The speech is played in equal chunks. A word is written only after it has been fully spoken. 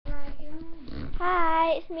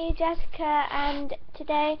Hi, it's me Jessica, and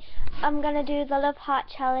today I'm going to do the Love Heart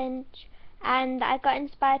Challenge, and I got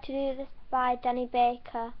inspired to do this by Danny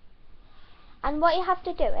Baker. And what you have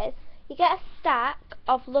to do is, you get a stack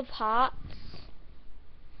of love hearts,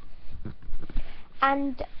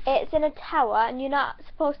 and it's in a tower, and you're not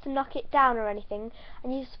supposed to knock it down or anything,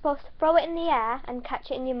 and you're supposed to throw it in the air and catch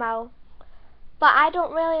it in your mouth. But I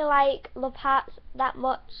don't really like love hearts that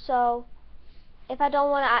much, so if I don't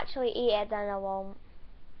want to actually eat it, then I won't.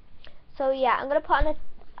 So yeah, I'm going to put on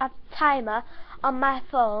a timer on my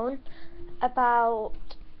phone, about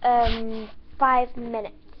 5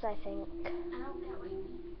 minutes, I think. I don't get what you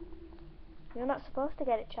mean. You're not supposed to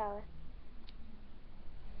get it, Charlie.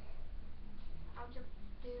 I'll just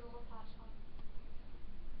do the love heart song.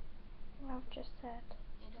 I've just said.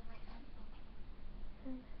 It doesn't make sense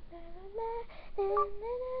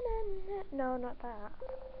though. No, not that.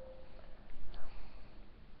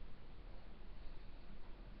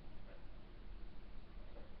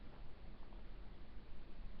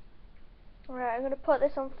 Right, I'm going to put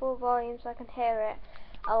this on full volume so I can hear it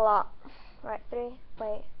a lot. Right, 3,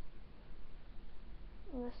 wait.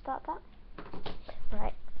 I'm going to start that.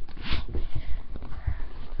 Right.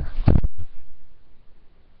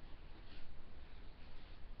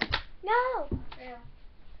 No! Yeah.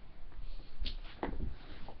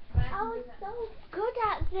 I was so good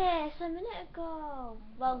at this a minute ago.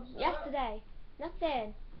 Well, yesterday.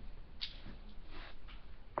 Nothing.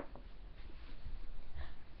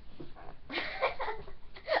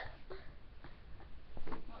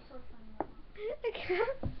 What's so funny about that? I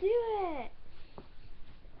can't do it.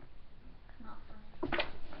 Not funny.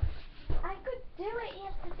 I could do it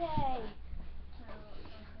yesterday. No,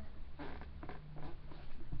 okay.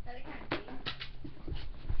 But it can't be.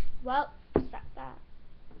 Well, sack that.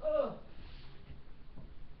 Ugh.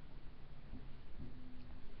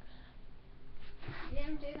 You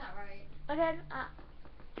didn't do that right. Okay.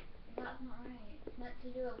 That's not right. It's meant to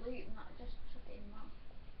do a loop, not just chuck it in your mouth.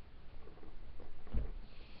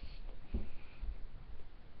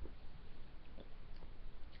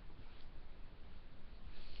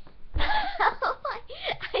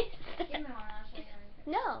 Give me one, I'll show you how you do it.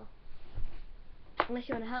 No. Unless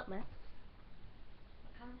you want to help me. I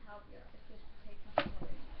can't help you if you just take off the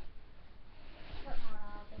loop. Chuck one,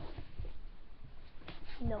 I'll do it.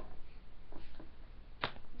 No.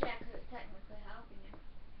 Yeah, because it's technically helping you.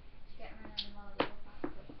 Just get rid of them while the love heart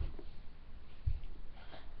goes.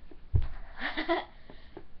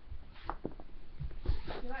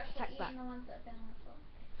 You're actually Check eating that. the ones that have been on the floor.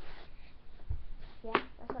 Yeah,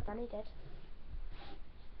 that's what Danny did.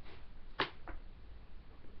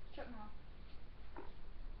 Chuck them all.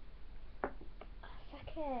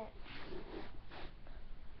 Sack it.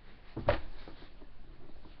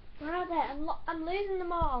 Where are they? I'm losing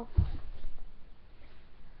them all.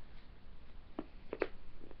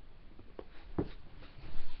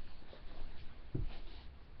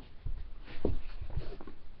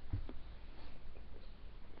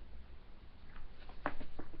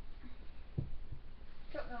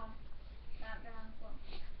 Chuck them all. That haven't been on the floor.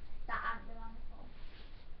 That haven't been on the floor.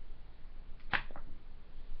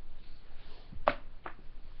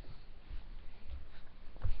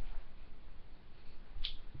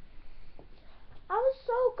 I was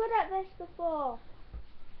so good at this before.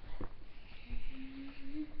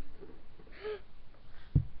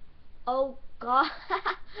 Oh God.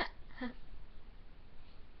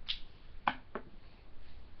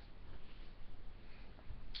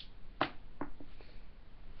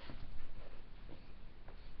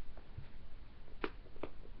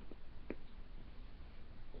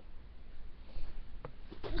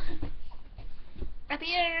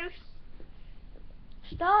 Abuse!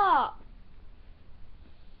 Stop.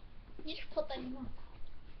 You just put that in your mouth.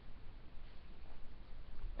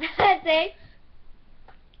 See?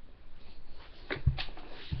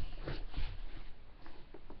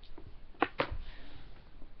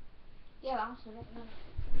 Yeah, I'll show it.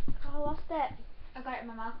 I lost it. I got it in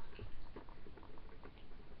my mouth.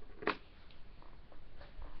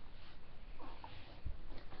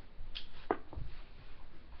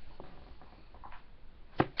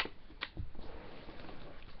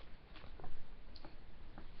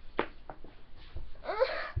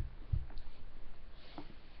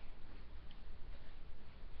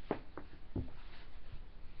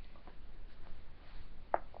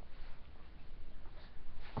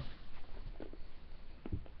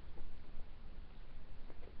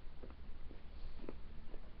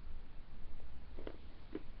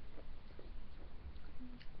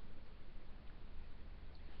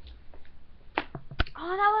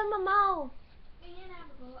 Oh, now in my mouth. Me and I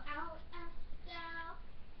will go out and down.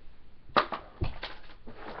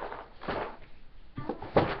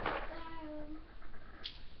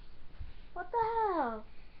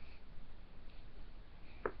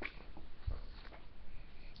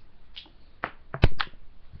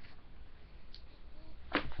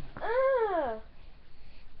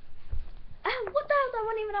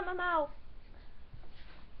 coming out my mouth.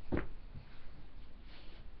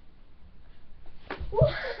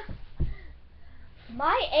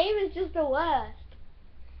 My aim is just the worst.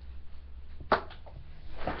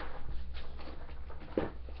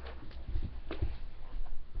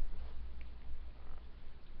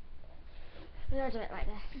 I'm gonna do it like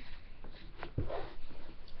this.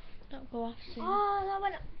 Don't go off soon. Oh, that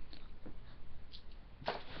went.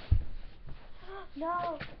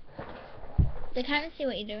 No. They can't see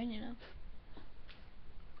what you're doing, you know.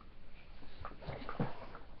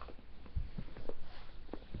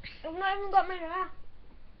 I've not even got my hair.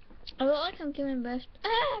 I look like I'm giving birth.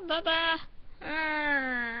 Ah, Baba.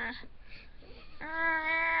 Ah.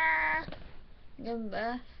 Ah. Giving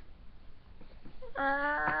birth.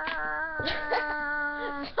 Ah.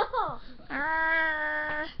 Stop.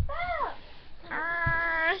 Ah. Stop.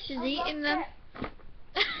 Ah. She's I've eating lost them. it.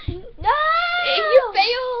 No! You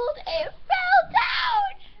failed. It fell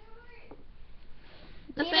down.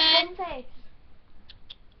 Need a Nothing. fun face.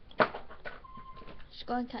 Just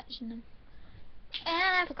go and catching them. And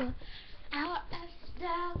I forgot. Out of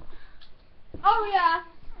snow. Oh yeah.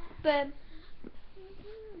 Boom.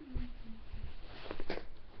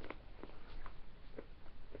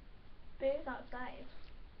 Booze outside.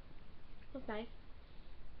 That's nice.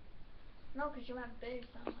 No, because you have booze.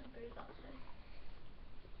 Sound like booze outside.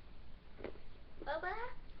 Bubba.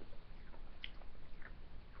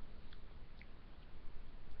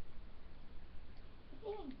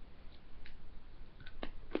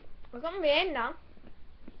 We're gonna be in now.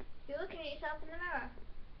 You're looking at yourself in the mirror.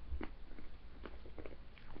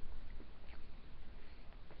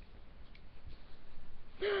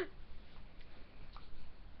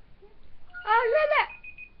 I did it!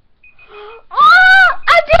 Oh!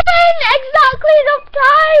 I did it in exactly enough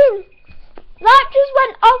time! That just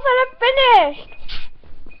went off and I finished!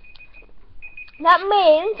 That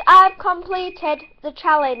means I've completed the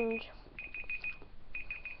challenge.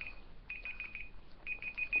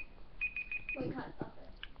 We can't stop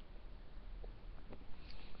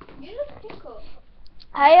it. You just tickle.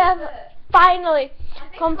 I have finally I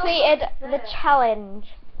think completed Coco's the first. challenge.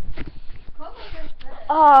 Coco goes first.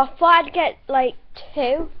 Oh, I thought I'd get like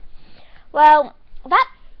 2. Well,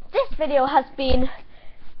 this video has been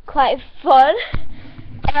quite fun.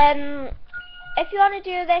 If you want to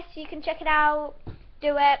do this, you can check it out,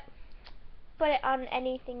 do it, put it on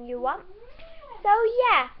anything you want. So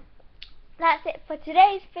yeah, that's it for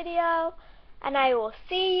today's video, and I will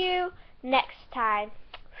see you next time.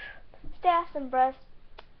 Stay awesome, bros.